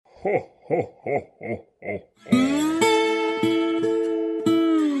Ho, ho, ho, ho, ho, ho.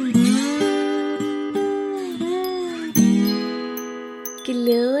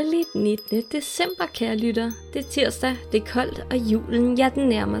 Glædeligt 19. december, kære lytter. Det er tirsdag, det er koldt, og julen, ja, den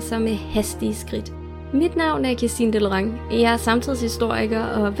nærmer sig med hastige skridt. Mit navn er Christine Delorang. Jeg er samtidshistoriker,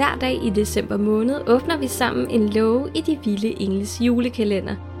 og hver dag i december måned åbner vi sammen en låge i de vilde engles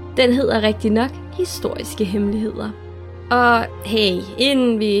julekalender. Den hedder rigtig nok Historiske Hemmeligheder. Og hey,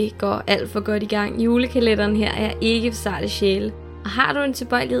 inden vi går alt for godt i gang, julekalenderen her er ikke for sarte sjæle. Og har du en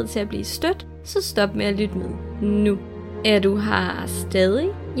tilbøjelighed til at blive stødt, så stop med at lytte med nu. Er du her stadig?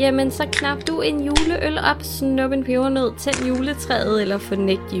 Jamen så knap du en juleøl op, snup en pebernød, tænd juletræet eller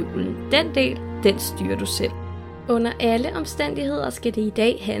fornægt julen. Den del, den styrer du selv. Under alle omstændigheder skal det i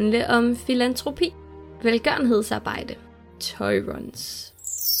dag handle om filantropi, velgørenhedsarbejde, toy runs.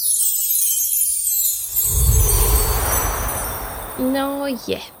 Nå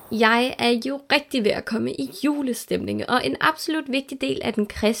ja, jeg er jo rigtig ved at komme i julestemning, og en absolut vigtig del af den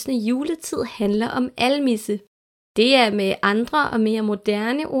kristne juletid handler om almisse. Det er med andre og mere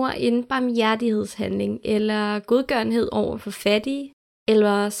moderne ord en barmhjertighedshandling, eller godgørenhed over for fattige,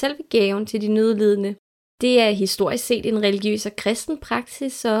 eller selve gaven til de nødlidende. Det er historisk set en religiøs og kristen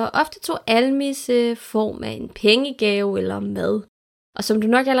praksis, og ofte tog almisse form af en pengegave eller mad. Og som du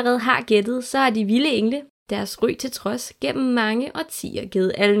nok allerede har gættet, så har de vilde engle, deres ry til trods, gennem mange årtier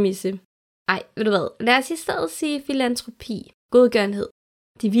givet almisse. Ej, ved du hvad, lad os i stedet sige filantropi, godgørenhed.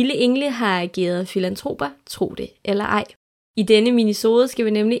 De vilde engle har ageret filantroper, tro det eller ej. I denne minisode skal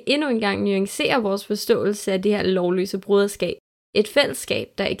vi nemlig endnu en gang nuancere vores forståelse af det her lovløse broderskab. Et fællesskab,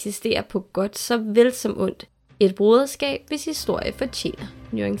 der eksisterer på godt så vel som ondt. Et broderskab, hvis historie fortjener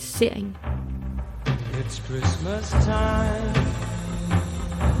nuancering. It's Christmas time.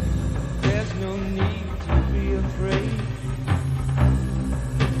 There's no need to be afraid.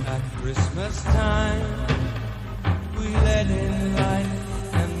 At Christmas time, we let in light.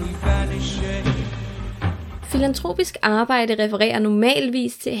 Filantropisk arbejde refererer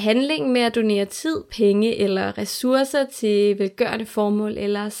normalvis til handlingen med at donere tid, penge eller ressourcer til velgørende formål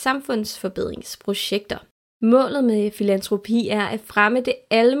eller samfundsforbedringsprojekter. Målet med filantropi er at fremme det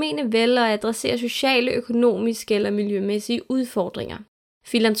almene vel og adressere sociale, økonomiske eller miljømæssige udfordringer.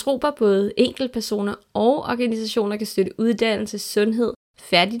 Filantroper, både enkeltpersoner og organisationer, kan støtte uddannelse, sundhed,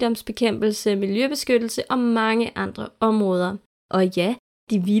 fattigdomsbekæmpelse, miljøbeskyttelse og mange andre områder. Og ja,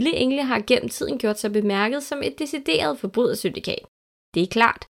 de vilde engle har gennem tiden gjort sig bemærket som et decideret forbrydersyndikat. Det er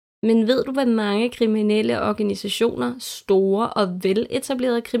klart, men ved du, hvad mange kriminelle organisationer, store og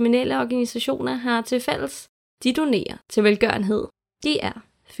veletablerede kriminelle organisationer, har til fælles? De donerer til velgørenhed. De er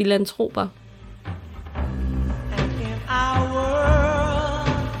filantroper.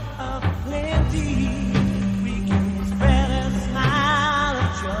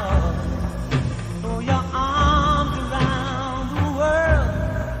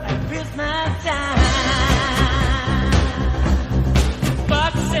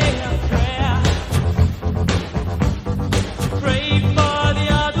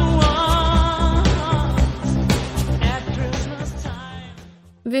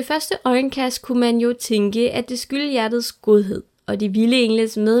 Ved første øjenkast kunne man jo tænke, at det skyldes hjertets godhed og de vilde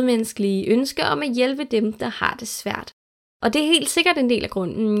engles medmenneskelige ønsker om at hjælpe dem, der har det svært. Og det er helt sikkert en del af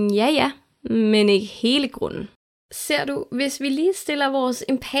grunden. Ja, men ikke hele grunden. Ser du, hvis vi lige stiller vores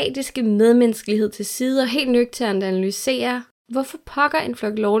empatiske medmenneskelighed til side og helt nøgternt analyserer, hvorfor pokker en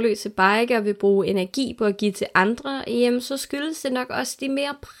flok lovløse biker vil bruge energi på at give til andre, jamen så skyldes det nok også de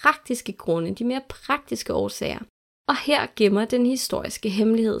mere praktiske grunde, de mere praktiske årsager. Og her gemmer den historiske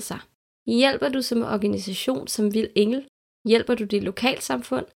hemmelighed sig. Hjælper du som organisation som Vild Engel, hjælper du dit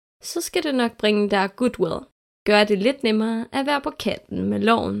lokalsamfund, så skal det nok bringe dig goodwill. Gør det lidt nemmere at være på kanten med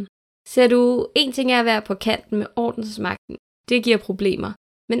loven. Ser du, en ting er at være på kanten med ordensmagten, det giver problemer.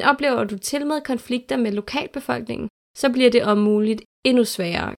 Men oplever du til med konflikter med lokalbefolkningen, så bliver det om muligt endnu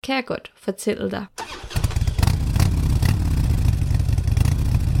sværere, kan jeg godt fortælle dig.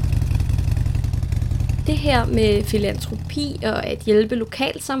 Det her med filantropi og at hjælpe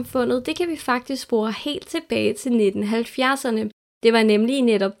lokalsamfundet, det kan vi faktisk spore helt tilbage til 1970'erne. Det var nemlig i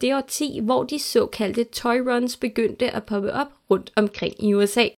netop det årti, hvor de såkaldte toy runs begyndte at poppe op rundt omkring i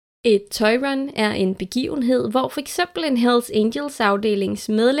USA. Et toy run er en begivenhed, hvor for eksempel en Hells Angels afdelings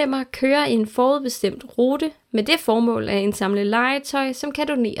medlemmer kører en forudbestemt rute med det formål at indsamle legetøj, som kan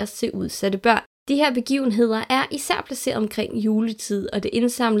doneres til udsatte børn. De her begivenheder er især placeret omkring juletid, og det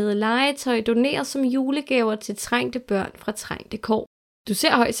indsamlede legetøj doneres som julegaver til trængte børn fra trængte kår. Du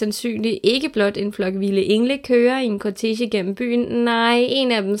ser højst sandsynligt ikke blot en flok vilde engle køre i en kortege gennem byen, nej,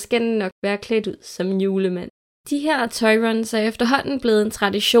 en af dem skal nok være klædt ud som julemand. De her toyruns er efterhånden blevet en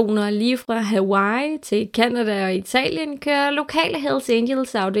tradition, og lige fra Hawaii til Canada og Italien kører lokale Hells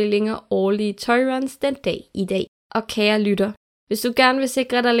Angels afdelinger årlige toyruns den dag i dag. Og kære lytter, hvis du gerne vil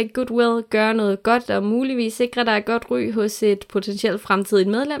sikre dig lidt goodwill, gøre noget godt og muligvis sikre dig et godt ry hos et potentielt fremtidigt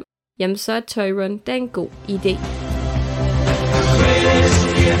medlem, jamen så er toyrun da en god idé.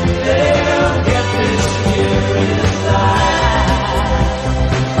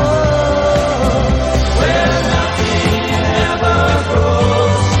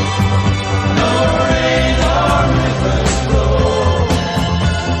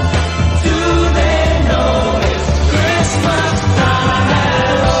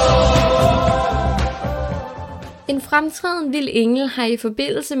 En fremtrædende vild engel har i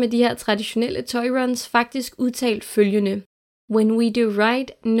forbindelse med de her traditionelle toyruns faktisk udtalt følgende: When we do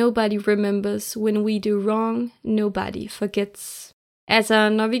right, nobody remembers. When we do wrong, nobody forgets. Altså,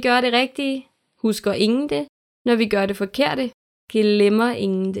 når vi gør det rigtige, husker ingen det. Når vi gør det forkerte, glemmer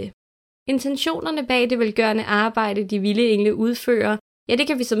ingen det. Intentionerne bag det velgørende arbejde, de vilde engle udfører, ja, det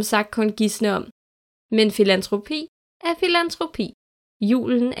kan vi som sagt kun gisne om. Men filantropi er filantropi.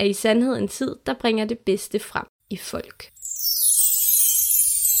 Julen er i sandhed en tid, der bringer det bedste frem i folk.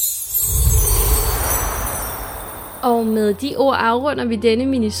 Og med de ord afrunder vi denne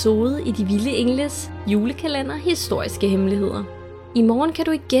minisode i De Vilde Engles julekalender historiske hemmeligheder. I morgen kan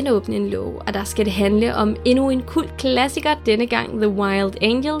du igen åbne en låge, og der skal det handle om endnu en kult klassiker, denne gang The Wild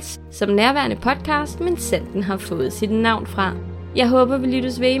Angels, som nærværende podcast, men den har fået sit navn fra. Jeg håber, vi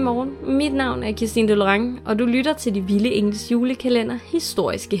lyttes ved i morgen. Mit navn er Christine Delorange, og du lytter til De Vilde Engles julekalender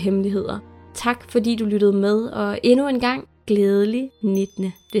historiske hemmeligheder. Tak fordi du lyttede med, og endnu en gang glædelig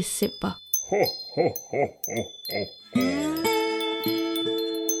 19. december. Ho, ho, ho, ho, ho.